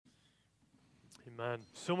Amen.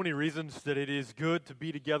 So many reasons that it is good to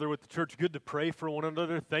be together with the church, good to pray for one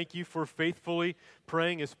another. Thank you for faithfully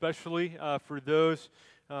praying, especially for those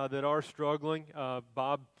that are struggling.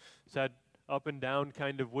 Bob's had up and down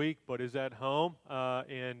kind of week, but is at home,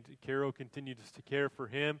 and Carol continues to care for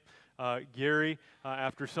him. Gary,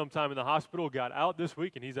 after some time in the hospital, got out this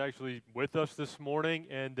week, and he's actually with us this morning.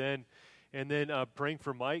 And then praying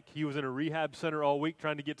for Mike. He was in a rehab center all week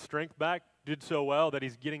trying to get strength back. Did so well that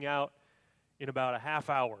he's getting out in about a half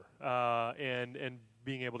hour and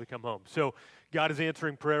being able to come home. So God is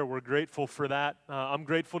answering prayer. We're grateful for that. I'm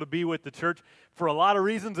grateful to be with the church for a lot of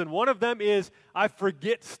reasons, and one of them is I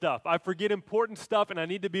forget stuff. I forget important stuff, and I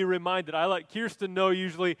need to be reminded. I let Kirsten know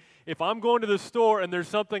usually if I'm going to the store and there's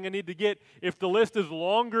something I need to get, if the list is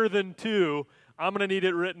longer than 2, I'm going to need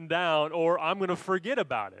it written down or I'm going to forget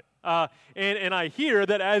about it. And I hear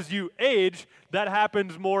that as you age, that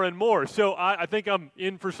happens more and more. So I think I'm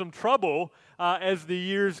in for some trouble as the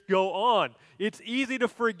years go on. It's easy to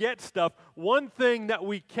forget stuff. One thing that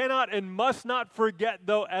we cannot and must not forget,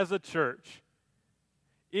 though, as a church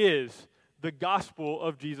is the gospel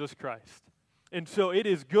of Jesus Christ. And so it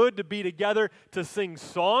is good to be together to sing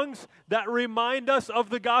songs that remind us of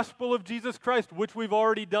the gospel of Jesus Christ, which we've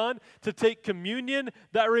already done, to take communion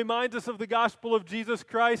that reminds us of the gospel of Jesus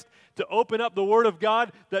Christ, to open up the Word of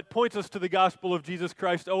God that points us to the gospel of Jesus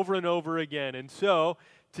Christ over and over again. And so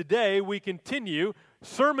today we continue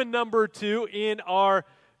sermon number 2 in our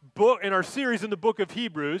book, in our series in the book of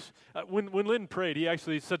Hebrews. When Lynn prayed, he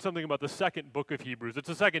actually said something about the second book of Hebrews. It's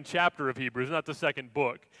the second chapter of Hebrews, not the second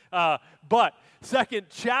book. But second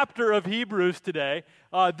chapter of Hebrews today.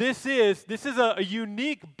 This is a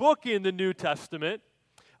unique book in the New Testament,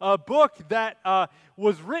 a book that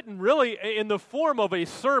was written really in the form of a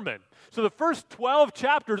sermon. So the first 12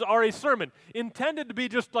 chapters are a sermon, intended to be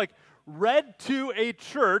just like read to a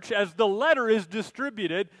church as the letter is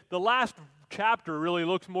distributed. The last chapter really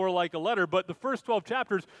looks more like a letter, but the first 12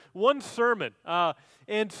 chapters, one sermon.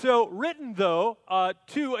 And so written, though,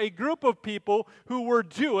 to a group of people who were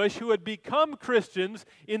Jewish, who had become Christians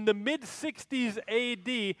in the mid-60s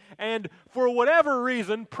AD, and for whatever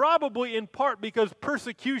reason, probably in part because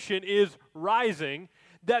persecution is rising,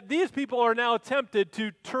 that these people are now tempted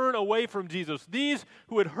to turn away from Jesus. These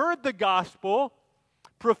who had heard the gospel,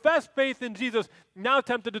 professed faith in Jesus, now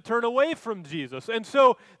tempted to turn away from Jesus. And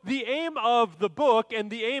so the aim of the book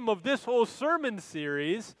and the aim of this whole sermon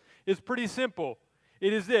series is pretty simple.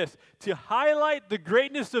 It is this: to highlight the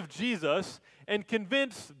greatness of Jesus and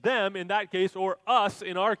convince them, in that case, or us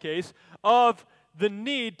in our case, of the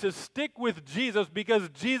need to stick with Jesus because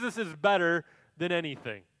Jesus is better than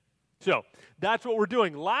anything. So that's what we're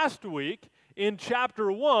doing. Last week, in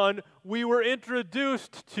chapter 1, we were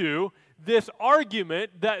introduced to this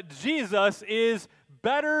argument that Jesus is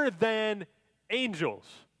better than angels.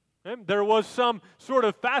 Okay? There was some sort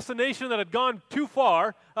of fascination that had gone too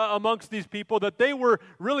far amongst these people, that they were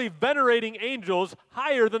really venerating angels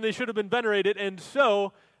higher than they should have been venerated, and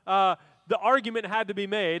so the argument had to be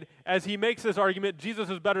made. As he makes this argument, Jesus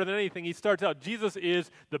is better than anything, he starts out, Jesus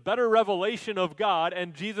is the better revelation of God,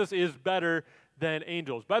 and Jesus is better than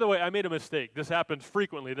angels. By the way, I made a mistake. This happens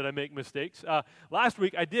frequently that I make mistakes. Last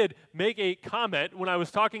week, I did make a comment when I was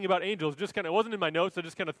talking about angels. Just kind of, it wasn't in my notes. I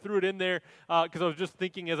just kind of threw it in there because I was just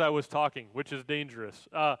thinking as I was talking, which is dangerous.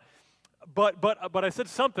 But I said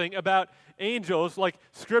something about angels, like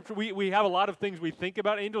Scripture. We have a lot of things we think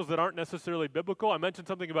about angels that aren't necessarily biblical. I mentioned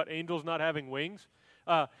something about angels not having wings.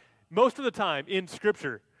 Most of the time in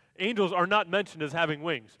Scripture, angels are not mentioned as having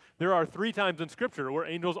wings. There are 3 times in Scripture where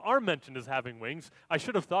angels are mentioned as having wings. I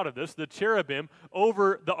should have thought of this. The cherubim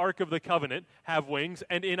over the Ark of the Covenant have wings,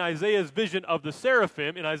 and in Isaiah's vision of the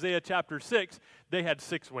seraphim, in Isaiah chapter 6, they had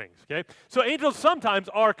 6 wings. Okay, so angels sometimes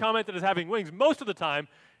are commented as having wings. Most of the time,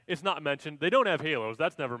 it's not mentioned. They don't have halos.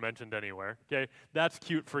 That's never mentioned anywhere. Okay, that's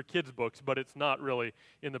cute for kids' books, but it's not really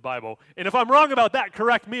in the Bible. And if I'm wrong about that,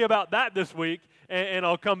 correct me about that this week, and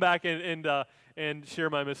I'll come back and share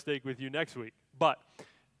my mistake with you next week. But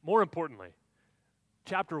more importantly,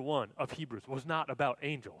 chapter 1 of Hebrews was not about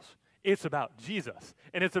angels. It's about Jesus.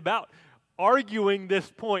 And it's about arguing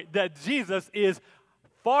this point that Jesus is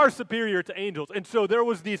far superior to angels. And so there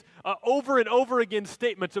was these over and over again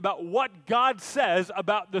statements about what God says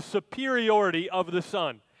about the superiority of the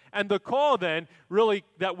Son. And the call then, really,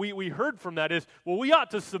 that we heard from that is, well, we ought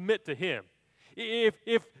to submit to Him.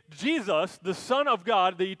 If Jesus, the Son of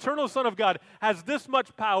God, the eternal Son of God, has this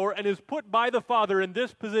much power and is put by the Father in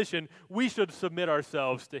this position, we should submit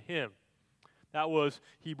ourselves to Him. That was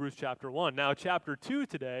Hebrews chapter 1. Now, chapter 2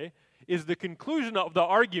 today is the conclusion of the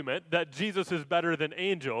argument that Jesus is better than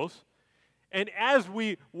angels, And as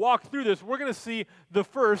we walk through this, we're going to see the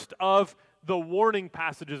first of the warning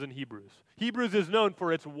passages in Hebrews. Hebrews is known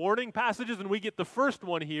for its warning passages, and we get the first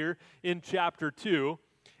one here in chapter 2.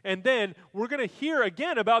 And then we're going to hear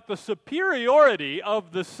again about the superiority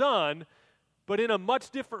of the Son, but in a much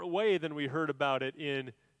different way than we heard about it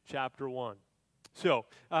in chapter 1. So,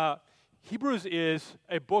 Hebrews is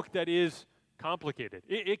a book that is complicated.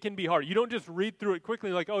 It can be hard. You don't just read through it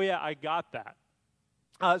quickly like, oh yeah, I got that.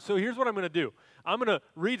 So here's what I'm going to do. I'm going to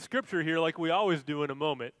read Scripture here like we always do in a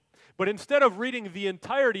moment. But instead of reading the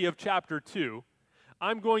entirety of chapter 2,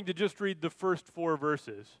 I'm going to just read the first 4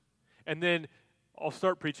 verses. And then I'll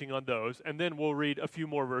start preaching on those. And then we'll read a few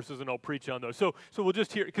more verses and I'll preach on those. So we'll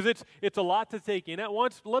just hear, because it's a lot to take in at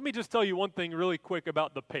once. Let me just tell you one thing really quick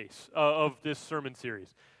about the pace of this sermon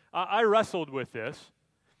series. I wrestled with this.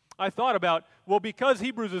 I thought about, well, because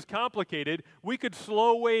Hebrews is complicated, we could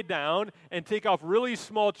slow way down and take off really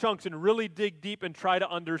small chunks and really dig deep and try to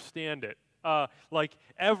understand it. Like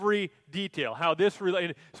every detail, how this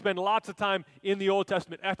relates, spend lots of time in the Old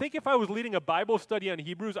Testament. I think if I was leading a Bible study on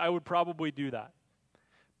Hebrews, I would probably do that.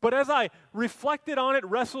 But as I reflected on it,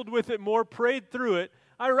 wrestled with it more, prayed through it,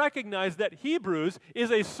 I recognized that Hebrews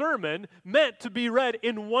is a sermon meant to be read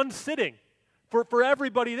in one sitting for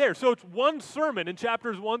everybody there. So it's one sermon in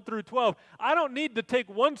chapters 1 through 12. I don't need to take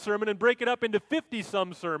one sermon and break it up into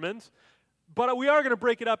 50-some sermons. But we are going to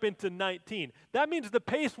break it up into 19. That means the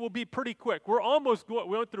pace will be pretty quick. We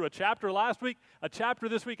went through a chapter last week, a chapter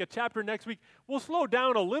this week, a chapter next week. We'll slow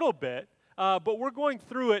down a little bit, but we're going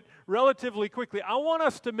through it relatively quickly. I want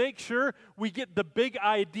us to make sure we get the big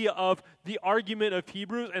idea of the argument of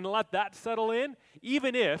Hebrews and let that settle in,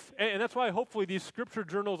 even if, and that's why hopefully these scripture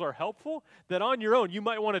journals are helpful, that on your own you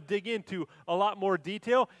might want to dig into a lot more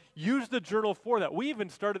detail. Use the journal for that. We even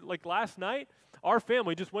started, like last night, our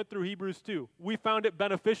family just went through Hebrews 2. We found it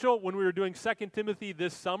beneficial when we were doing 2 Timothy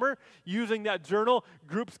this summer. Using that journal,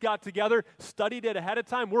 groups got together, studied it ahead of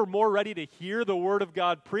time. We're more ready to hear the Word of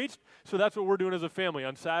God preached, so that's what we're doing as a family.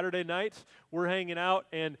 On Saturday nights, we're hanging out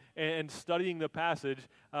and studying the passage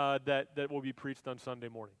that will be preached on Sunday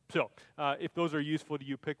morning. So if those are useful to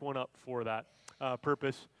you, pick one up for that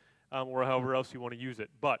purpose or however else you want to use it.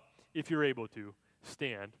 But if you're able to,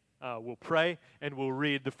 stand. We'll pray, and we'll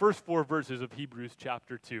read the first 4 verses of Hebrews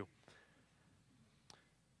chapter 2.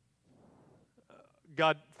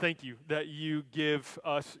 God, thank you that you give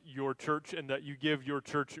us your church, and that you give your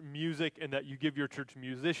church music, and that you give your church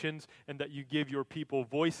musicians, and that you give your people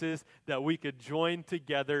voices, that we could join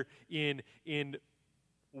together in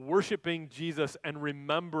worshiping Jesus and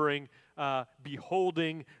remembering,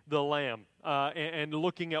 beholding the Lamb, and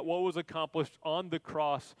looking at what was accomplished on the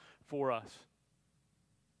cross for us.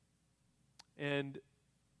 And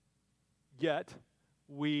yet,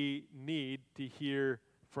 we need to hear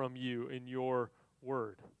from you in your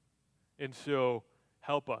word. And so,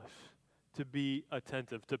 help us to be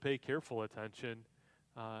attentive, to pay careful attention,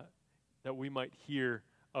 that we might hear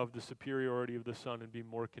of the superiority of the Son and be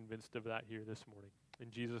more convinced of that here this morning.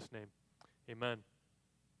 In Jesus' name, amen.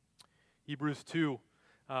 Hebrews 2,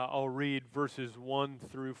 I'll read verses 1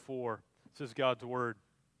 through 4. This is God's word.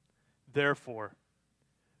 Therefore,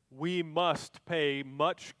 we must pay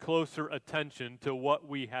much closer attention to what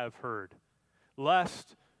we have heard,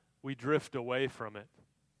 lest we drift away from it.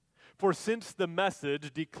 For since the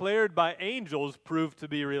message declared by angels proved to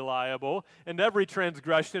be reliable, and every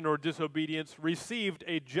transgression or disobedience received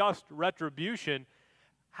a just retribution,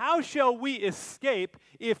 how shall we escape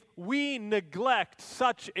if we neglect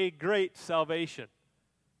such a great salvation?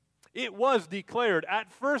 It was declared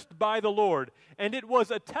at first by the Lord, and it was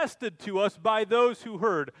attested to us by those who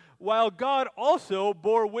heard, while God also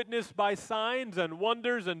bore witness by signs and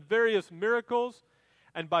wonders and various miracles,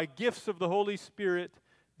 and by gifts of the Holy Spirit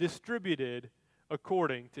distributed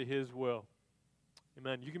according to his will.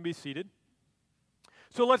 Amen. You can be seated.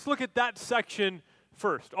 So let's look at that section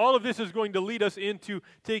first. All of this is going to lead us into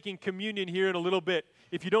taking communion here in a little bit.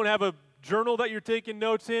 If you don't have a journal that you're taking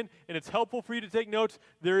notes in, and it's helpful for you to take notes,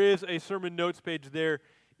 there is a sermon notes page there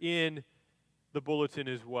in the bulletin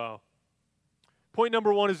as well. Point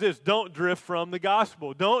number 1 is this: don't drift from the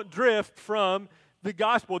gospel. Don't drift from the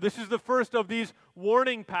gospel. This is the first of these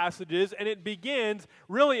warning passages, and it begins,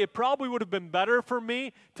 really, it probably would have been better for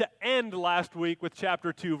me to end last week with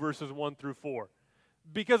chapter 2, verses 1 through 4.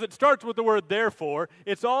 Because it starts with the word therefore.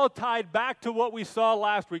 It's all tied back to what we saw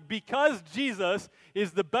last week. Because Jesus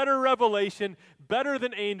is the better revelation, better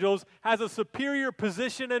than angels, has a superior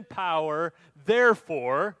position and power,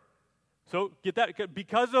 therefore, so get that,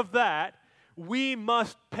 because of that, we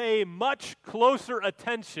must pay much closer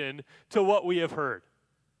attention to what we have heard.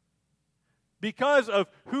 Because of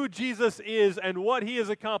who Jesus is and what he has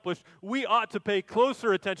accomplished, we ought to pay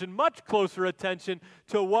closer attention, much closer attention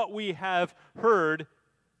to what we have heard.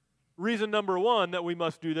 Reason number one that we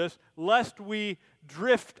must do this, lest we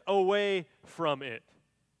drift away from it.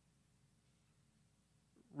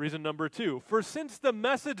 Reason number two, for since the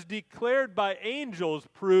message declared by angels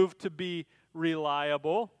proved to be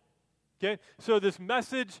reliable, okay, so this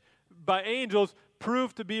message by angels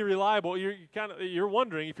proved to be reliable. You're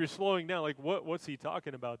wondering, if you're slowing down, like what's he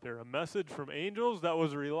talking about there? A message from angels that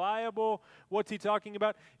was reliable? What's he talking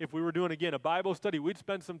about? If we were doing, again, a Bible study, we'd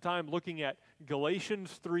spend some time looking at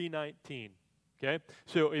Galatians 3:19. Okay?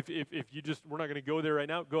 So if you just, we're not going to go there right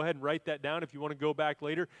now, go ahead and write that down if you want to go back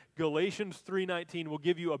later. Galatians 3:19 will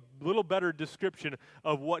give you a little better description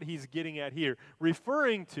of what he's getting at here.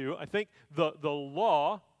 Referring to, I think, the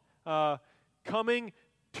law coming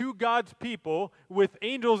to God's people with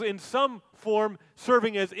angels in some form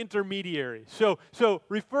serving as intermediaries. So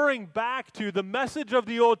referring back to the message of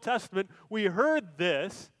the Old Testament, we heard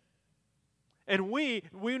this, and we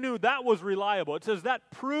knew that was reliable. It says that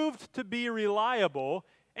proved to be reliable,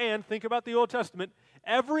 and think about the Old Testament,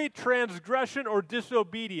 every transgression or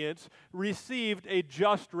disobedience received a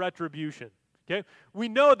just retribution. Okay? We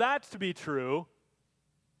know that's to be true.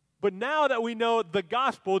 But now that we know the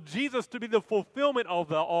gospel, Jesus to be the fulfillment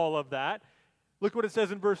of all of that, look what it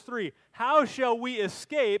says in verse 3. How shall we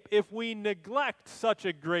escape if we neglect such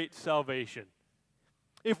a great salvation?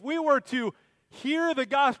 If we were to hear the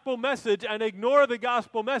gospel message and ignore the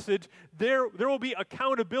gospel message, there will be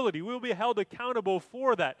accountability. We will be held accountable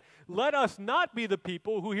for that. Let us not be the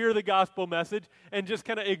people who hear the gospel message and just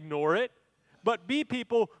kind of ignore it, but be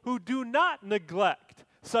people who do not neglect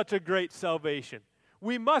such a great salvation.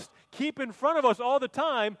 We must keep in front of us all the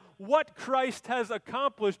time what Christ has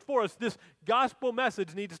accomplished for us. This gospel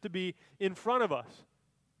message needs to be in front of us.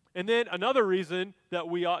 And then another reason that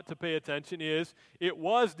we ought to pay attention is it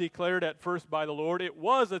was declared at first by the Lord. It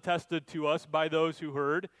was attested to us by those who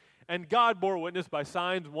heard. And God bore witness by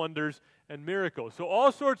signs, wonders, and miracles. So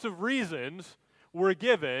all sorts of reasons were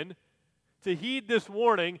given to heed this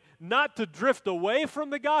warning, not to drift away from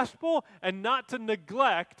the gospel and not to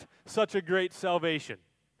neglect such a great salvation.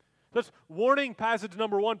 That's warning passage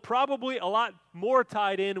number one, probably a lot more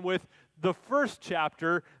tied in with the first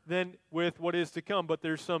chapter than with what is to come, but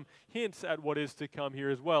there's some hints at what is to come here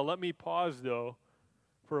as well. Let me pause, though,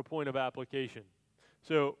 for a point of application.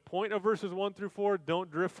 So, point of verses 1 through 4, don't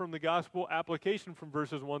drift from the gospel. Application from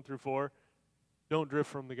verses 1 through 4, don't drift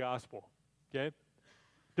from the gospel. Okay?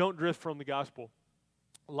 Don't drift from the gospel.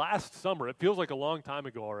 Last summer, it feels like a long time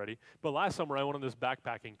ago already, but last summer I went on this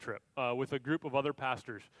backpacking trip with a group of other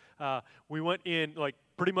pastors. We went in like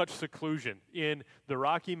pretty much seclusion in the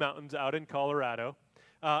Rocky Mountains out in Colorado,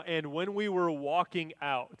 and when we were walking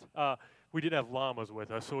out, we did have llamas with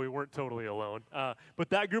us, so we weren't totally alone.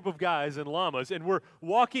 But that group of guys and llamas, and we're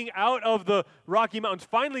walking out of the Rocky Mountains,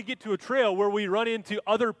 finally get to a trail where we run into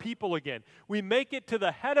other people again. We make it to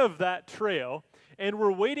the head of that trail, and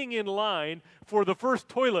we're waiting in line for the first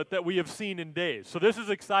toilet that we have seen in days. So this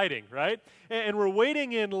is exciting, right? And we're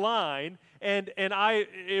waiting in line, and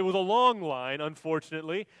it was a long line,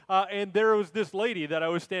 unfortunately, and there was this lady that I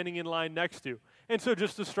was standing in line next to. And so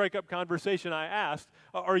just to strike up conversation, I asked,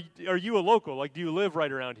 are you a local? Like, do you live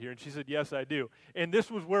right around here? And she said, yes, I do. And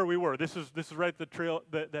this was where we were. This is right at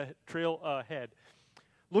the trail head.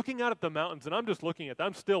 Looking out at the mountains, and I'm just looking at them.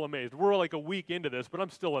 I'm still amazed. We're like a week into this, but I'm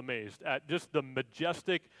still amazed at just the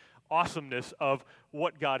majestic awesomeness of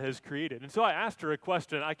what God has created. And so I asked her a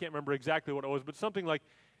question. I can't remember exactly what it was, but something like,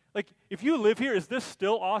 if you live here, is this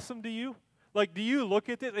still awesome to you? Like, do you look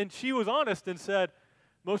at it? And she was honest and said,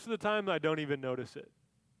 most of the time I don't even notice it.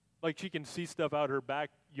 Like, she can see stuff out her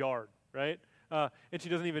backyard, right? And she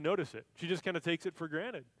doesn't even notice it. She just kind of takes it for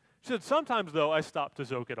granted. She said, sometimes, though, I stop to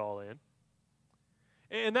soak it all in.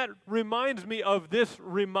 And that reminds me of this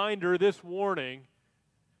reminder, this warning,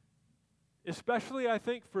 especially, I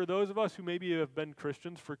think, for those of us who maybe have been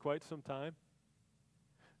Christians for quite some time.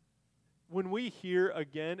 When we hear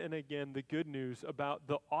again and again the good news about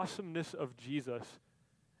the awesomeness of Jesus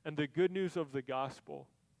and the good news of the gospel,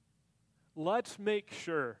 let's make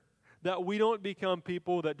sure that we don't become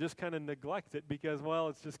people that just kind of neglect it because, well,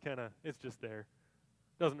 it's just there.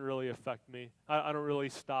 Doesn't really affect me. I don't really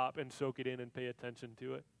stop and soak it in and pay attention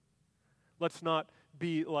to it. Let's not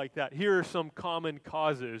be like that. Here are some common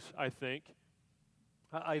causes, I think.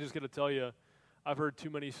 I just got to tell you, I've heard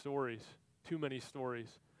too many stories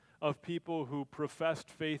of people who professed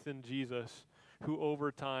faith in Jesus who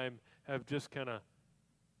over time have just kind of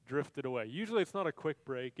drifted away. Usually it's not a quick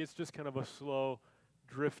break. It's just kind of a slow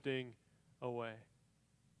drifting away.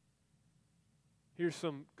 Here's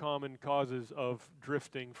some common causes of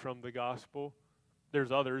drifting from the gospel.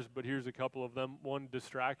 There's others, but here's a couple of them. One,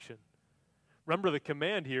 distraction. Remember the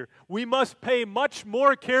command here. We must pay much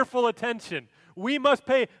more careful attention. We must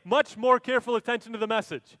pay much more careful attention to the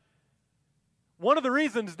message. One of the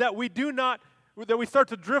reasons that we start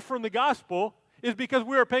to drift from the gospel is because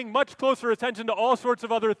we are paying much closer attention to all sorts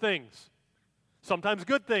of other things. Sometimes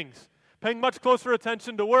good things. Paying much closer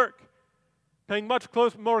attention to work. Paying much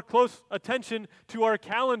more close attention to our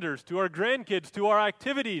calendars, to our grandkids, to our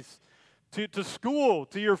activities, to school,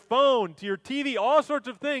 to your phone, to your TV, all sorts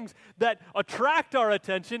of things that attract our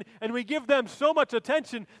attention, and we give them so much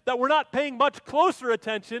attention that we're not paying much closer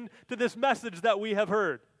attention to this message that we have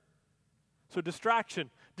heard. So distraction,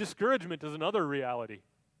 discouragement is another reality,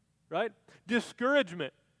 right?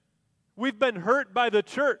 Discouragement. We've been hurt by the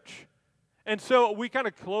church, and so we kind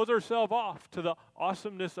of close ourselves off to the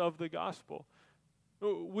awesomeness of the gospel.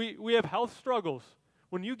 We have health struggles.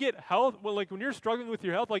 When you get health, when you're struggling with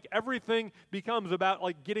your health, everything becomes about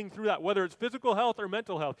getting through that, whether it's physical health or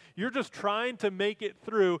mental health. You're just trying to make it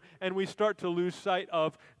through, and we start to lose sight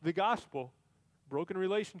of the gospel. Broken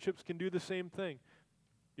relationships can do the same thing.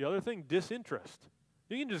 The other thing, disinterest.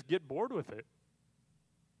 You can just get bored with it.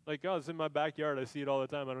 It's in my backyard. I see it all the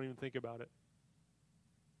time. I don't even think about it.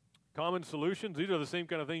 Common solutions, these are the same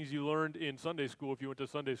kind of things you learned in Sunday school if you went to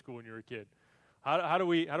Sunday school when you were a kid. How do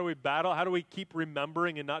we battle? How do we keep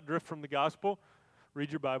remembering and not drift from the gospel? Read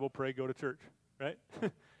your Bible, pray, go to church, right?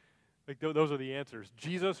 Those are the answers.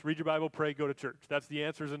 Jesus, read your Bible, pray, go to church. That's the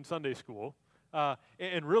answers in Sunday school.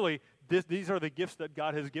 And really, these are the gifts that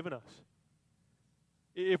God has given us.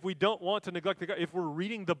 If we don't want to neglect if we're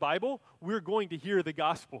reading the Bible, we're going to hear the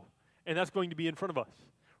gospel, and that's going to be in front of us.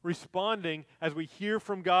 Responding as we hear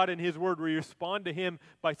from God in His Word, we respond to Him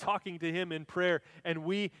by talking to Him in prayer, and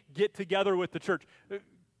we get together with the church.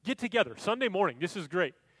 Get together. Sunday morning, this is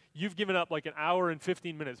great. You've given up an hour and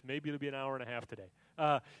 15 minutes, maybe it'll be an hour and a half today,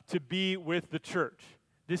 to be with the church.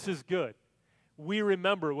 This is good. We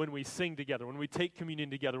remember when we sing together, when we take communion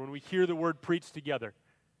together, when we hear the Word preached together.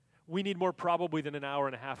 We need more probably than an hour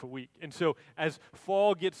and a half a week. And so as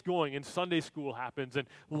fall gets going and Sunday school happens and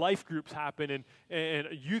life groups happen and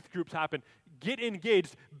youth groups happen, get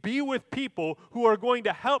engaged. Be with people who are going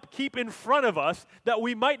to help keep in front of us that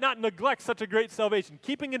we might not neglect such a great salvation,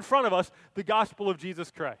 keeping in front of us the gospel of Jesus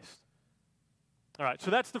Christ. All right, so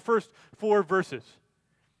that's the first 4 verses.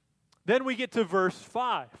 Then we get to verse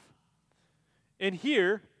 5. And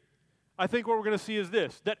here, I think what we're going to see is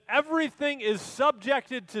this, that everything is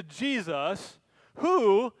subjected to Jesus,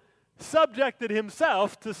 who subjected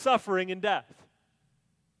Himself to suffering and death.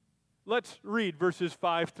 Let's read verses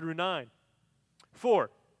 5 through 9.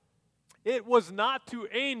 4, it was not to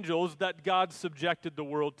angels that God subjected the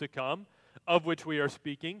world to come, of which we are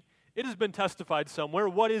speaking. It has been testified somewhere,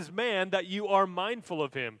 what is man that you are mindful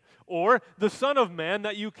of him? Or the Son of Man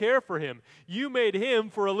that you care for him? You made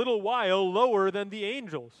him for a little while lower than the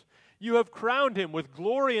angels. You have crowned him with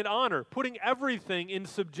glory and honor, putting everything in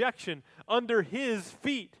subjection under his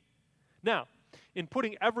feet. Now, in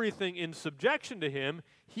putting everything in subjection to him,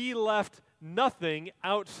 he left nothing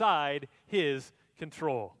outside his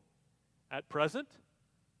control. At present,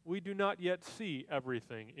 we do not yet see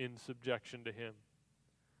everything in subjection to him.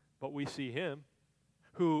 But we see him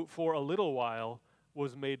who for a little while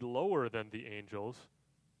was made lower than the angels,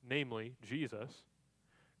 namely Jesus,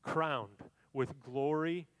 crowned with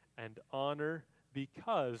glory and honor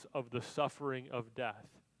because of the suffering of death,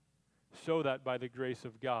 so that by the grace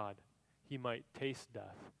of God he might taste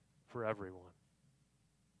death for everyone.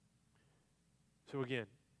 So again,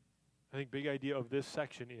 I think big idea of this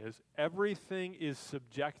section is everything is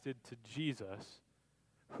subjected to Jesus,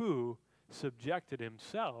 who subjected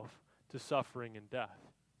Himself to suffering and death.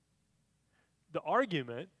 The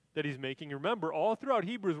argument that he's making, remember, all throughout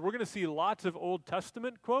Hebrews, we're going to see lots of Old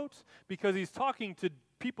Testament quotes because he's talking to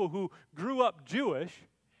people who grew up Jewish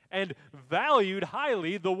and valued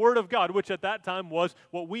highly the Word of God, which at that time was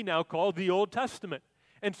what we now call the Old Testament.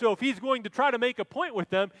 And so if he's going to try to make a point with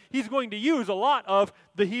them, he's going to use a lot of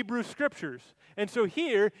the Hebrew Scriptures. And so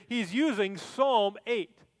here, he's using Psalm 8.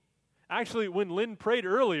 Actually, when Lynn prayed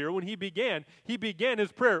earlier, when he began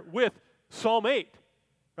his prayer with Psalm 8,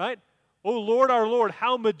 right? O Lord, our Lord,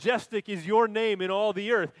 how majestic is your name in all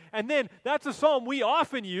the earth. And then that's a psalm we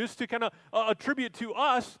often use to kind of attribute to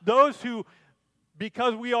us, those who,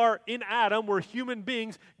 because we are in Adam, we're human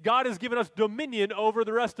beings, God has given us dominion over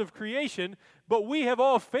the rest of creation, but we have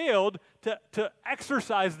all failed to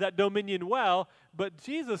exercise that dominion well, but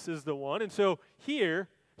Jesus is the one. And so here,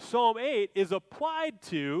 Psalm 8 is applied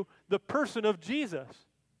to the person of Jesus.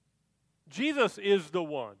 Jesus is the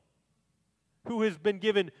one who has been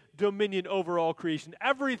given dominion over all creation.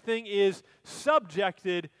 Everything is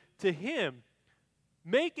subjected to him,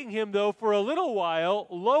 making him, though, for a little while,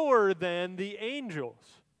 lower than the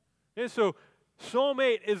angels. And so Psalm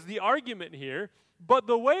 8 is the argument here, but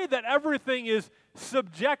the way that everything is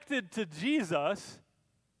subjected to Jesus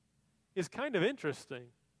is kind of interesting.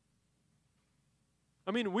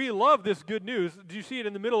 I mean, we love this good news. Do you see it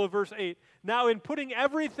in the middle of verse 8? Now, in putting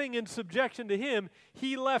everything in subjection to him,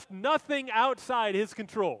 he left nothing outside his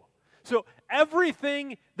control. So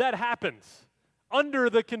everything that happens under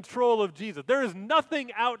the control of Jesus, there is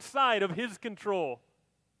nothing outside of his control.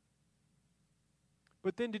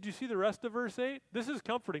 But then did you see the rest of verse 8? This is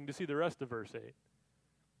comforting to see the rest of verse 8.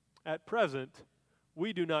 At present,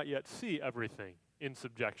 we do not yet see everything in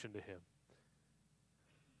subjection to him.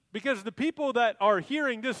 Because the people that are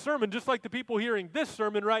hearing this sermon, just like the people hearing this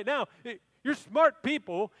sermon right now, you're smart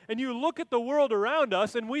people, and you look at the world around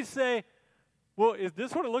us, and we say, well, is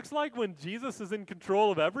this what it looks like when Jesus is in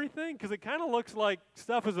control of everything? Because it kind of looks like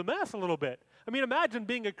stuff is a mess a little bit. I mean, imagine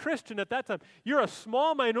being a Christian at that time. You're a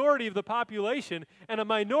small minority of the population, and a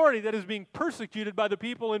minority that is being persecuted by the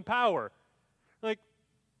people in power. Like,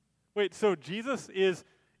 wait, so Jesus is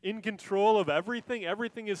in control of everything?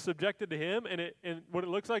 Everything is subjected to him, and what it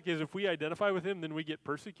looks like is if we identify with him, then we get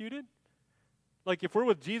persecuted? Like if we're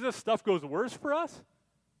with Jesus, stuff goes worse for us?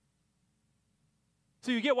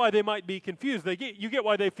 So you get why they might be confused. You get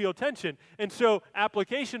why they feel tension. And so,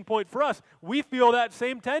 application point for us, we feel that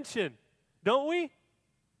same tension, don't we?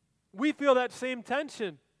 We feel that same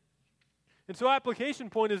tension. And so application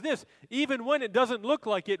point is this: even when it doesn't look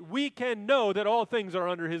like it, we can know that all things are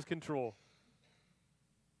under his control.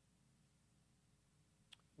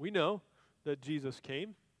 We know that Jesus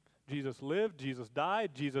came, Jesus lived, Jesus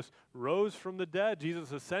died, Jesus rose from the dead,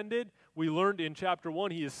 Jesus ascended. We learned in chapter 1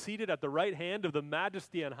 he is seated at the right hand of the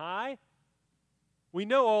majesty on high. We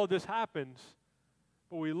know all this happens,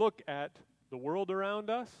 but we look at the world around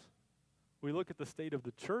us. We look at the state of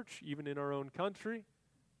the church, even in our own country.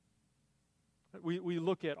 We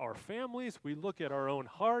look at our families. We look at our own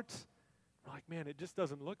hearts. We're like, man, it just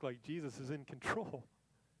doesn't look like Jesus is in control.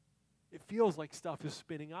 It feels like stuff is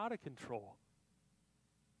spinning out of control.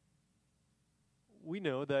 We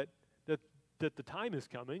know that the time is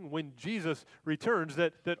coming when Jesus returns,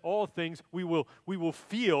 that all things, we will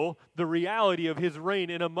feel the reality of his reign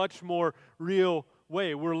in a much more real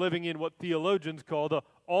way. We're living in what theologians call the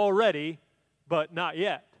already, but not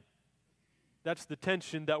yet. That's the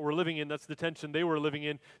tension that we're living in. That's the tension they were living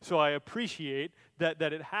in. So I appreciate that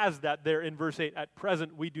it has that there in verse 8. At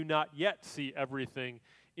present, we do not yet see everything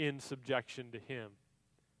in subjection to him.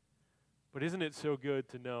 But isn't it so good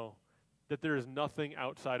to know that there is nothing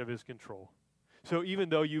outside of his control? So even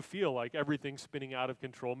though you feel like everything's spinning out of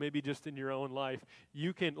control, maybe just in your own life,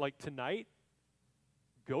 you can, like tonight,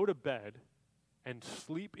 go to bed and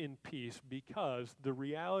sleep in peace, because the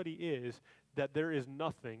reality is that there is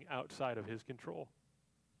nothing outside of his control.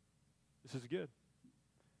 This is good.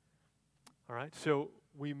 All right, so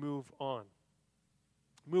we move on.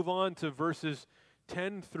 Move on to verses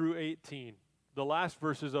 10 through 18, the last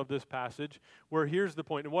verses of this passage, where here's the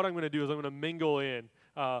point. And what I'm going to do is I'm going to mingle in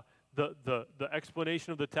the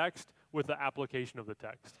explanation of the text with the application of the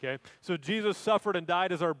text, okay? So Jesus suffered and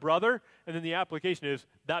died as our brother, and then the application is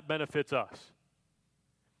that benefits us.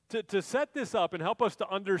 To set this up and help us to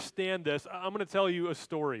understand this, I'm going to tell you a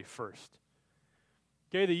story first.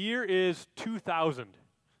 Okay, the year is 2000.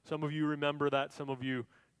 Some of you remember that, some of you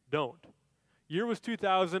don't. Year was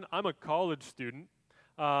 2000. I'm a college student,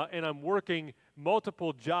 and I'm working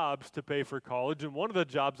multiple jobs to pay for college. And one of the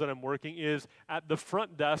jobs that I'm working is at the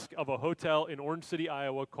front desk of a hotel in Orange City,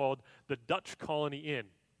 Iowa called the Dutch Colony Inn.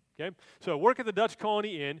 Okay? So I work at the Dutch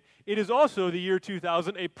Colony Inn. It is also the year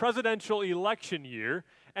 2000, a presidential election year,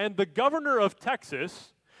 and the governor of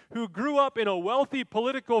Texas, who grew up in a wealthy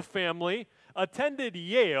political family, attended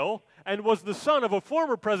Yale, and was the son of a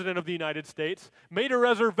former president of the United States, made a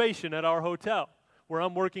reservation at our hotel where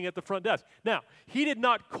I'm working at the front desk. Now, he did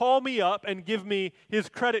not call me up and give me his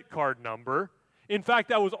credit card number. In fact,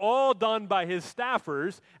 that was all done by his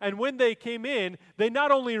staffers, and when they came in, they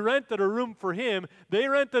not only rented a room for him, they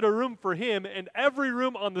rented a room for him and every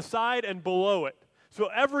room on the side and below it. So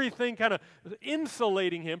everything kind of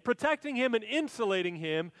insulating him, protecting him and insulating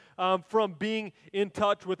him from being in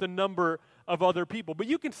touch with a number of other people. But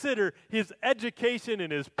you consider his education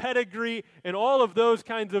and his pedigree and all of those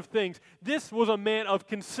kinds of things. This was a man of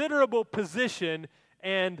considerable position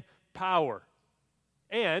and power.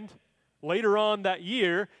 And later on that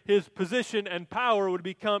year, his position and power would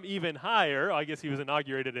become even higher. I guess he was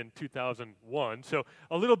inaugurated in 2001, so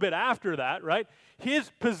a little bit after that, right?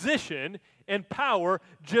 His position and power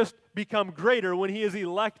just become greater when he is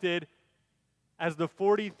elected as the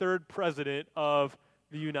 43rd president of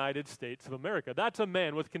the United States of America. That's a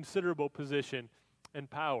man with considerable position and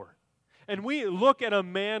power. And we look at a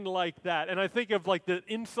man like that, and I think of like the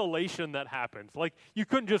insulation that happens. Like you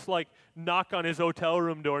couldn't just like knock on his hotel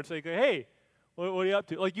room door and say, hey, what are you up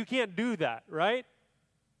to? Like you can't do that, right?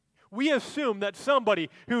 We assume that somebody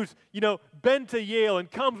who's, been to Yale and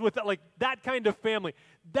comes with that kind of family,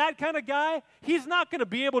 that kind of guy, he's not going to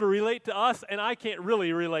be able to relate to us, and I can't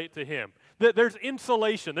really relate to him. There's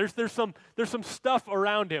insulation. There's some stuff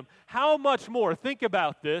around him. How much more, think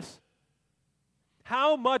about this,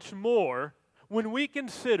 how much more when we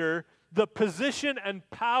consider the position and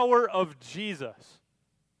power of Jesus,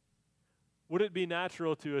 would it be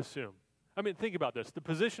natural to assume? I mean, think about this, the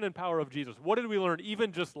position and power of Jesus. What did we learn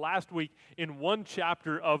even just last week in one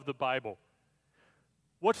chapter of the Bible?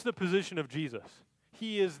 What's the position of Jesus?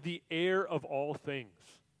 He is the heir of all things.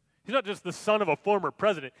 He's not just the son of a former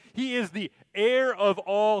president. He is the heir of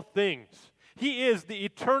all things. He is the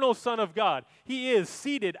eternal Son of God. He is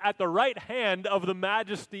seated at the right hand of the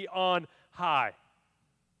Majesty on high.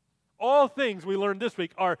 All things we learned this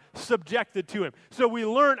week are subjected to him. So we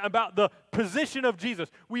learn about the position of Jesus.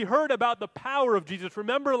 We heard about the power of Jesus.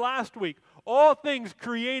 Remember last week, all things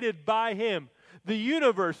created by him. The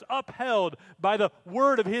universe upheld by the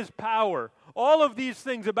word of his power. All of these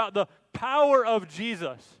things about the power of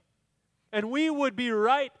Jesus. And we would be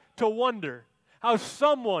right to wonder how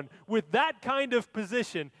someone with that kind of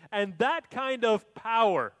position and that kind of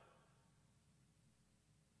power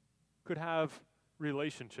could have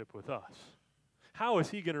relationship with us. How is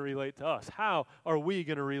he going to relate to us? How are we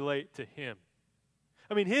going to relate to him?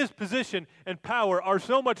 I mean, his position and power are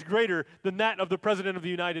so much greater than that of the President of the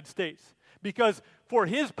United States, because for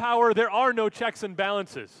his power, there are no checks and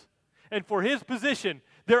balances. And for his position,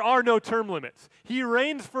 there are no term limits. He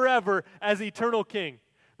reigns forever as eternal king.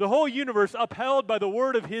 The whole universe upheld by the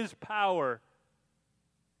word of his power.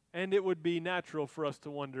 And it would be natural for us to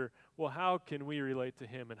wonder, well, how can we relate to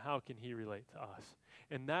him and how can he relate to us?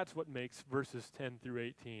 And that's what makes verses 10 through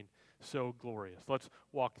 18 so glorious. Let's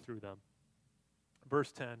walk through them.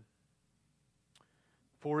 Verse 10,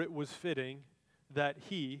 for it was fitting that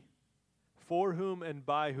he, for whom and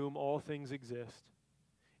by whom all things exist,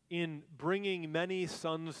 in bringing many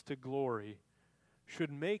sons to glory,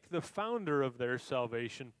 should make the founder of their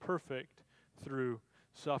salvation perfect through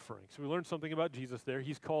suffering. So we learned something about Jesus there.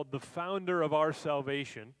 He's called the founder of our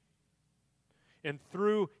salvation. And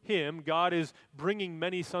through him, God is bringing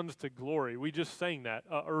many sons to glory. We just sang that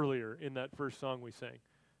earlier in that first song we sang,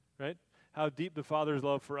 right? How deep the Father's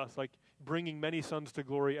love for us, like bringing many sons to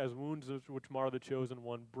glory as wounds which mar the chosen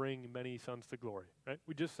one, bring many sons to glory, right?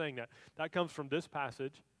 We just sang that. That comes from this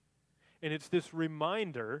passage, and it's this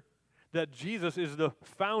reminder that Jesus is the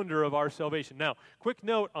founder of our salvation. Now, quick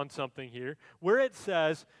note on something here. Where it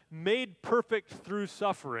says, made perfect through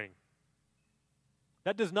suffering,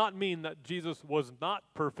 that does not mean that Jesus was not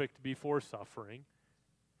perfect before suffering.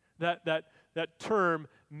 That term,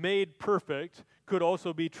 made perfect, could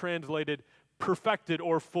also be translated perfected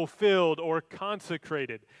or fulfilled or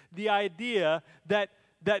consecrated. The idea that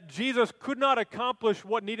Jesus could not accomplish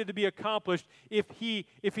what needed to be accomplished if he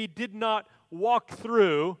did not walk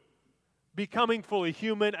through becoming fully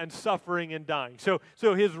human and suffering and dying. So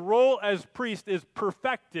his role as priest is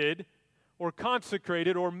perfected or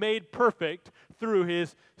consecrated or made perfect through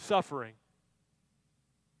his suffering.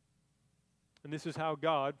 And this is how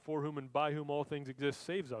God, for whom and by whom all things exist,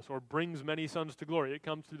 saves us or brings many sons to glory. It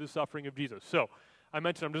comes through the suffering of Jesus. So I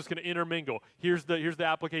mentioned I'm just going to intermingle. Here's the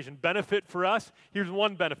application. Benefit for us. Here's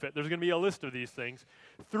one benefit. There's going to be a list of these things.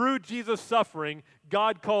 Through Jesus' suffering,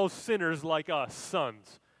 God calls sinners like us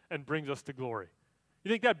sons and brings us to glory.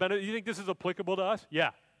 You think this is applicable to us?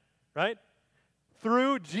 Yeah, right?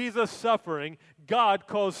 Through Jesus' suffering, God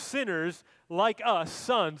calls sinners like us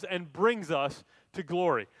sons and brings us to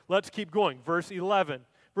glory. Let's keep going. Verse 11.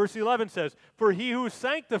 Verse 11 says, for he who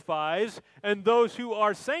sanctifies and those who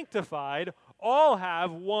are sanctified all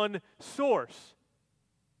have one source.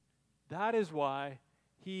 That is why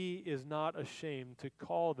he is not ashamed to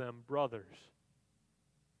call them brothers.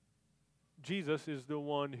 Jesus is the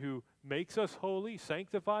one who makes us holy,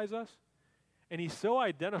 sanctifies us, and he so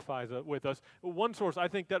identifies with us. One source, I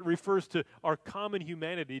think, that refers to our common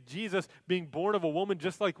humanity, Jesus being born of a woman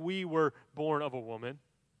just like we were born of a woman.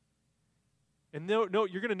 And note,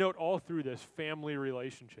 you're going to note all through this family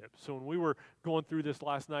relationships. So when we were going through this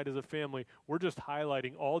last night as a family, we're just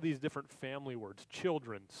highlighting all these different family words,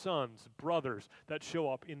 children, sons, brothers, that show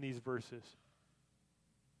up in these verses.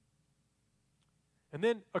 And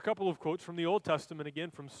then a couple of quotes from the Old Testament,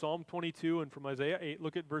 again, from Psalm 22 and from Isaiah 8.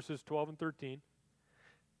 Look at verses 12 and 13.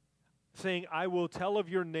 Saying, I will tell of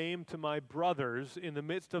your name to my brothers. In the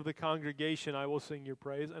midst of the congregation, I will sing your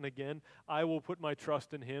praise. And again, I will put my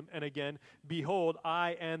trust in him. And again, behold,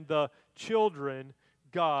 I and the children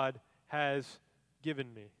God has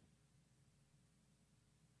given me.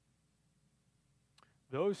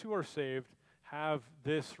 Those who are saved have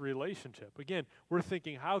this relationship. Again, we're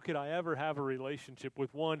thinking, how could I ever have a relationship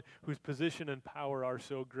with one whose position and power are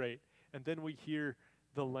so great? And then we hear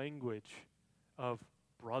the language of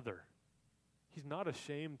brother. He's not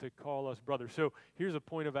ashamed to call us brothers. So here's a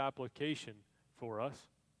point of application for us.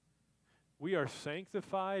 We are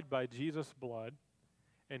sanctified by Jesus' blood,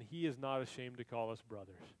 and he is not ashamed to call us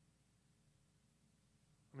brothers.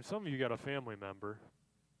 I mean, some of you got a family member,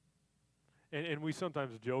 and we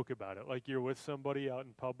sometimes joke about it. Like you're with somebody out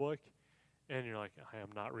in public, and you're like, I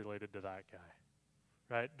am not related to that guy.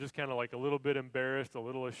 Right? Just kind of like a little bit embarrassed, a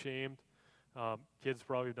little ashamed. Kids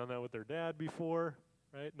probably have done that with their dad before.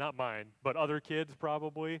 Right? Not mine, but other kids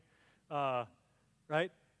probably,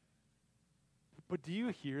 right? But do you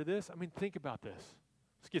hear this? I mean, think about this.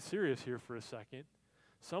 Let's get serious here for a second.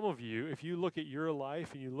 Some of you, if you look at your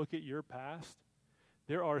life and you look at your past,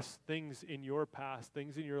 there are things in your past,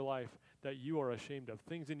 things in your life that you are ashamed of,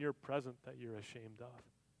 things in your present that you're ashamed of,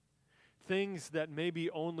 things that maybe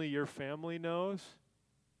only your family knows,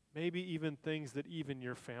 maybe even things that even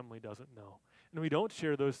your family doesn't know. And we don't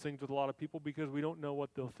share those things with a lot of people because we don't know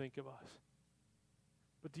what they'll think of us.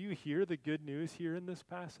 But do you hear the good news here in this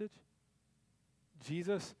passage?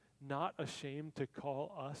 Jesus not ashamed to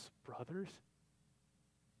call us brothers.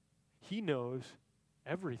 He knows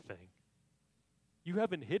everything. You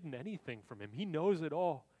haven't hidden anything from him. He knows it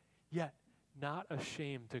all, yet not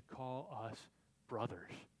ashamed to call us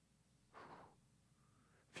brothers.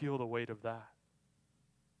 Feel the weight of that.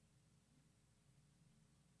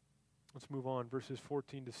 Let's move on, verses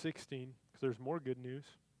 14 to 16, because there's more good news.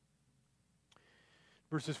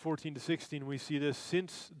 Verses 14 to 16, we see this.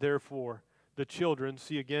 Since, therefore, the children,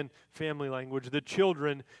 see again, family language, the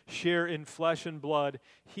children share in flesh and blood,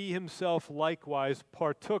 he himself likewise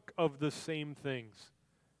partook of the same things.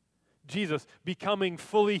 Jesus becoming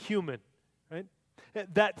fully human, right?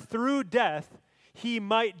 That through death, he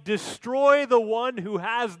might destroy the one who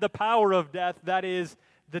has the power of death, that is,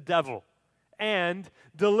 the devil, and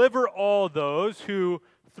deliver all those who,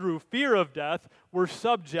 through fear of death, were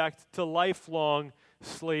subject to lifelong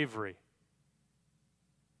slavery.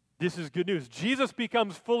 This is good news. Jesus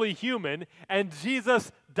becomes fully human, and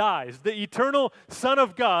Jesus dies. The eternal Son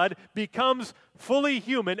of God becomes fully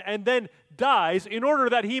human and then dies in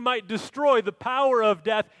order that he might destroy the power of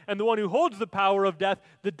death and the one who holds the power of death,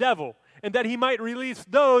 the devil, and that he might release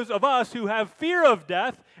those of us who have fear of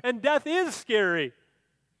death, and death is scary.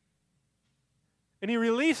 And he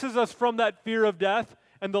releases us from that fear of death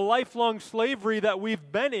and the lifelong slavery that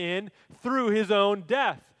we've been in through his own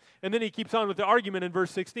death. And then he keeps on with the argument in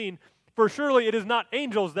verse 16. For surely it is not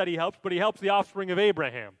angels that he helps, but he helps the offspring of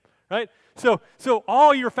Abraham. Right? So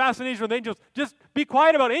all your fascination with angels, just be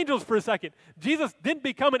quiet about angels for a second. Jesus didn't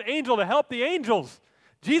become an angel to help the angels.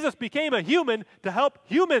 Jesus became a human to help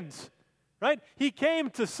humans. Right? He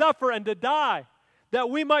came to suffer and to die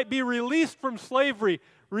that we might be released from slavery,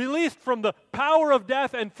 released from the power of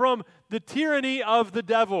death and from the tyranny of the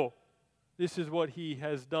devil. This is what he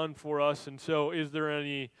has done for us. And so is there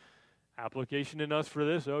any application in us for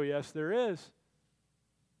this? Oh, yes, there is.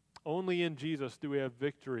 Only in Jesus do we have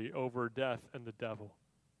victory over death and the devil.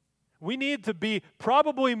 We need to be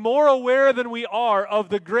probably more aware than we are of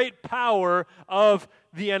the great power of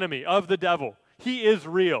the enemy, of the devil. He is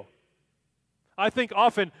real. I think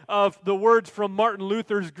often of the words from Martin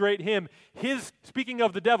Luther's great hymn. Speaking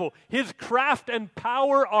of the devil, his craft and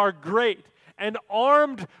power are great, and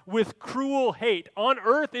armed with cruel hate. On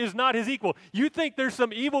earth is not his equal. You think there's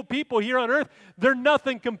some evil people here on earth? They're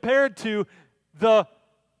nothing compared to the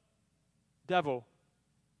devil.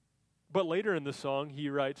 But later in the song, he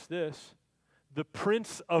writes this: the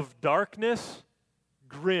prince of darkness,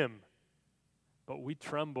 grim, but we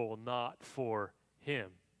tremble not for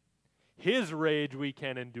him. His rage we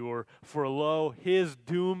can endure, for lo, his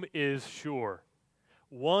doom is sure.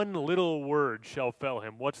 One little word shall fell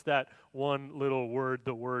him. What's that one little word?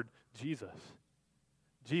 The word Jesus.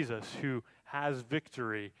 Jesus, who has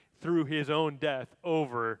victory through his own death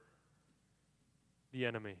over the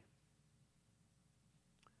enemy.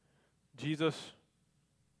 Jesus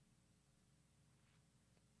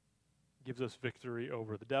gives us victory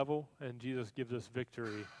over the devil, and Jesus gives us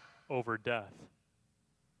victory over death.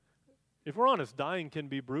 If we're honest, dying can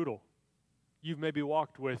be brutal. You've maybe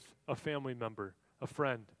walked with a family member, a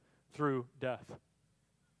friend, through death.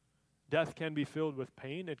 Death can be filled with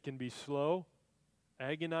pain. It can be slow,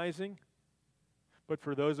 agonizing. But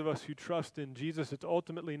for those of us who trust in Jesus, it's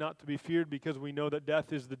ultimately not to be feared because we know that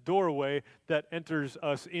death is the doorway that enters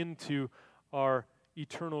us into our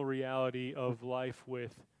eternal reality of life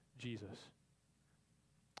with Jesus.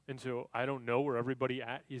 And so I don't know where everybody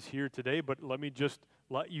is here today, but let me just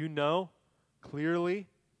let you know clearly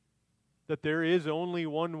that there is only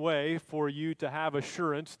one way for you to have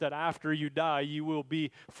assurance that after you die, you will be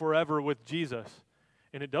forever with Jesus.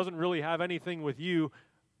 And it doesn't really have anything with you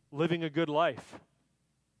living a good life.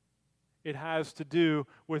 It has to do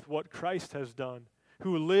with what Christ has done,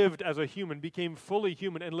 who lived as a human, became fully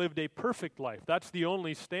human, and lived a perfect life. That's the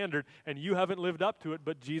only standard, and you haven't lived up to it,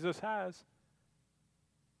 but Jesus has.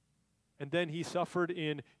 And then he suffered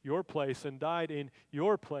in your place and died in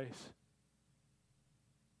your place,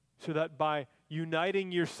 so that by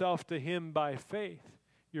uniting yourself to him by faith,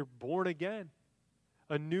 you're born again.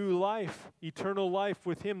 A new life, eternal life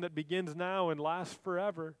with him that begins now and lasts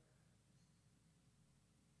forever.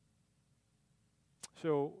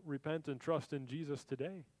 So repent and trust in Jesus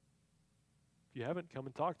today. If you haven't, come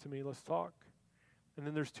and talk to me. Let's talk. And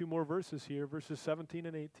then there's two more verses here, verses 17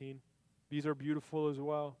 and 18. These are beautiful as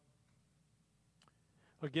well.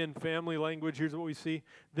 Again, family language, here's what we see.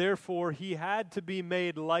 Therefore, he had to be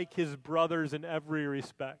made like his brothers in every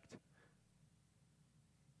respect,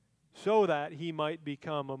 so that he might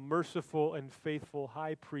become a merciful and faithful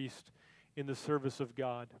high priest in the service of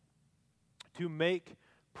God, to make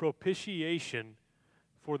propitiation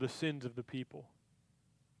for the sins of the people.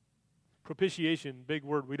 Propitiation, big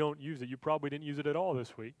word, we don't use it. You probably didn't use it at all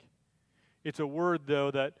this week. It's a word,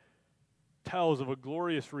 though, that tells of a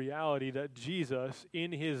glorious reality that Jesus,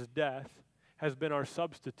 in his death, has been our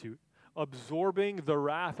substitute, absorbing the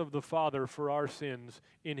wrath of the Father for our sins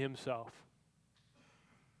in himself.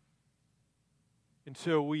 And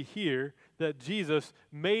so we hear that Jesus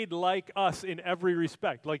made like us in every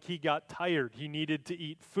respect, like he got tired, he needed to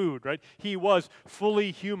eat food, right? He was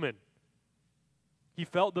fully human. He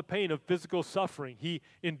felt the pain of physical suffering. He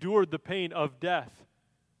endured the pain of death.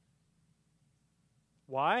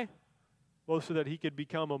 Why? Well, so that he could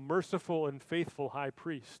become a merciful and faithful high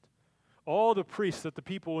priest. All the priests that the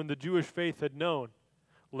people in the Jewish faith had known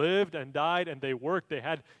lived and died, and they worked. They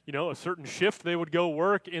had, a certain shift. They would go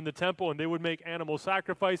work in the temple, and they would make animal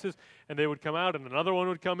sacrifices, and they would come out, and another one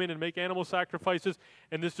would come in and make animal sacrifices,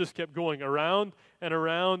 and this just kept going around and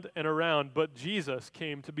around and around. But Jesus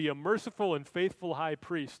came to be a merciful and faithful high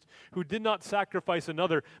priest who did not sacrifice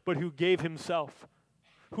another, but who gave himself,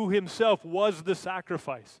 who himself was the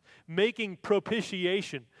sacrifice, making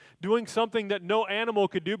propitiation, doing something that no animal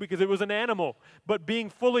could do because it was an animal. But being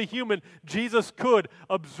fully human, Jesus could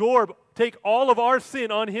take all of our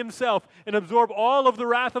sin on himself and absorb all of the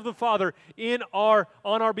wrath of the Father on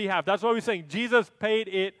our behalf. That's why we're saying Jesus paid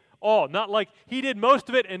it all. Not like he did most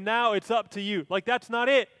of it and now it's up to you. Like, that's not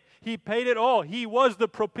it. He paid it all. He was the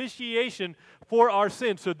propitiation for our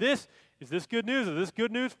sin. So is this good news? Is this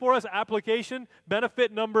good news for us? Application,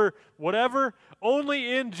 benefit number whatever.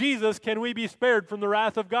 Only in Jesus can we be spared from the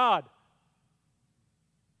wrath of God.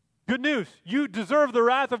 Good news. You deserve the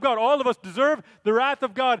wrath of God. All of us deserve the wrath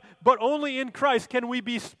of God, but only in Christ can we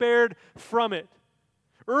be spared from it.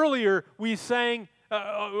 Earlier, we sang,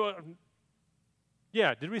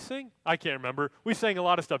 did we sing? I can't remember. We sang a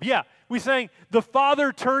lot of stuff. Yeah, we sang, "The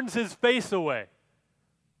Father turns his face away."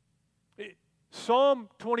 Psalm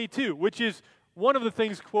 22, which is one of the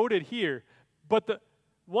things quoted here, but the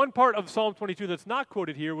one part of Psalm 22 that's not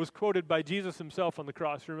quoted here was quoted by Jesus himself on the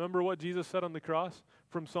cross. Remember what Jesus said on the cross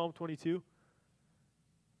from Psalm 22?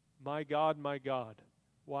 my God,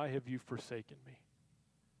 why have you forsaken me?"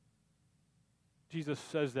 Jesus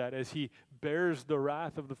says that as he bears the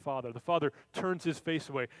wrath of the Father. The Father turns his face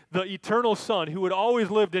away. The eternal Son, who had always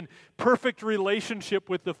lived in perfect relationship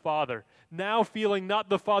with the Father, now feeling not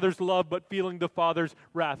the Father's love, but feeling the Father's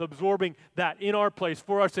wrath, absorbing that in our place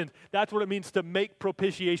for our sins. That's what it means to make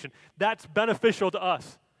propitiation. That's beneficial to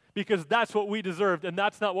us because that's what we deserved, and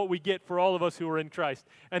that's not what we get for all of us who are in Christ.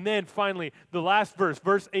 And then finally, the last verse,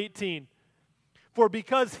 verse 18. "For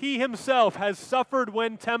because he himself has suffered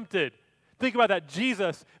when tempted." Think about that.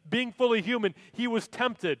 Jesus, being fully human, he was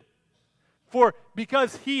tempted. "For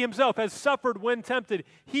because he himself has suffered when tempted,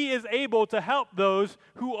 he is able to help those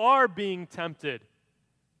who are being tempted."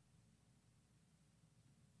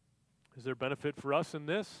 Is there benefit for us in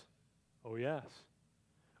this? Oh, yes.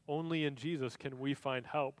 Only in Jesus can we find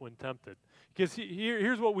help when tempted. Because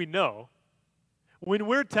here's what we know. When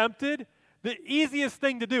we're tempted, the easiest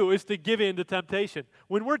thing to do is to give in to temptation.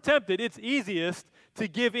 When we're tempted, it's easiest to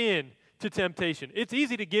give in to temptation. It's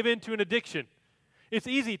easy to give in to an addiction. It's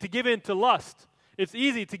easy to give in to lust. It's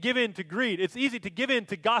easy to give in to greed. It's easy to give in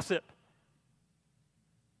to gossip.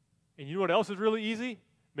 And you know what else is really easy?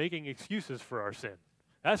 Making excuses for our sin.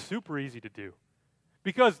 That's super easy to do.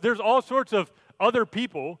 Because there's all sorts of other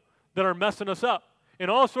people that are messing us up in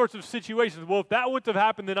all sorts of situations. Well, if that wouldn't have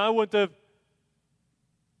happened, then I wouldn't have.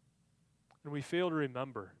 And we fail to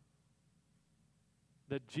remember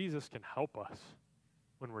that Jesus can help us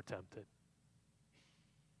when we're tempted.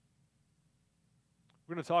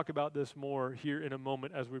 We're going to talk about this more here in a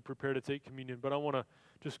moment as we prepare to take communion, but I want to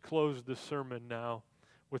just close the sermon now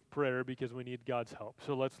with prayer because we need God's help.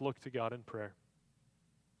 So let's look to God in prayer.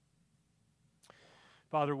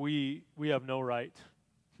 Father, we have no right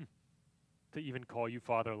to even call you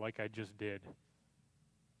Father like I just did.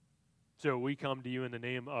 So we come to you in the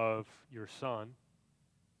name of your Son,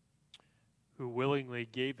 who willingly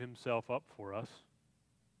gave himself up for us,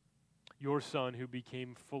 your Son who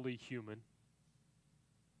became fully human,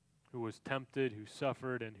 who was tempted, who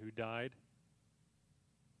suffered, and who died.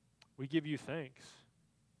 We give you thanks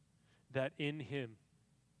that in him,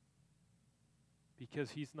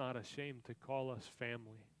 because he's not ashamed to call us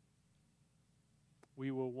family,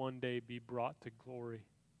 we will one day be brought to glory.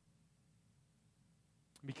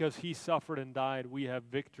 Because he suffered and died, we have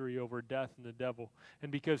victory over death and the devil.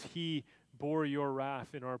 And because he bore your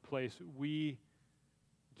wrath in our place, we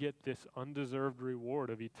get this undeserved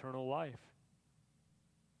reward of eternal life.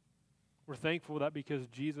 We're thankful that because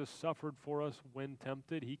Jesus suffered for us when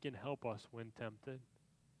tempted, he can help us when tempted.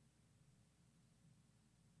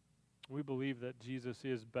 We believe that Jesus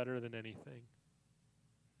is better than anything,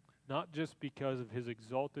 not just because of his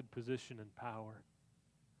exalted position and power,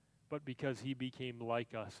 but because he became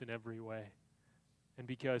like us in every way, and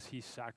because he sacrificed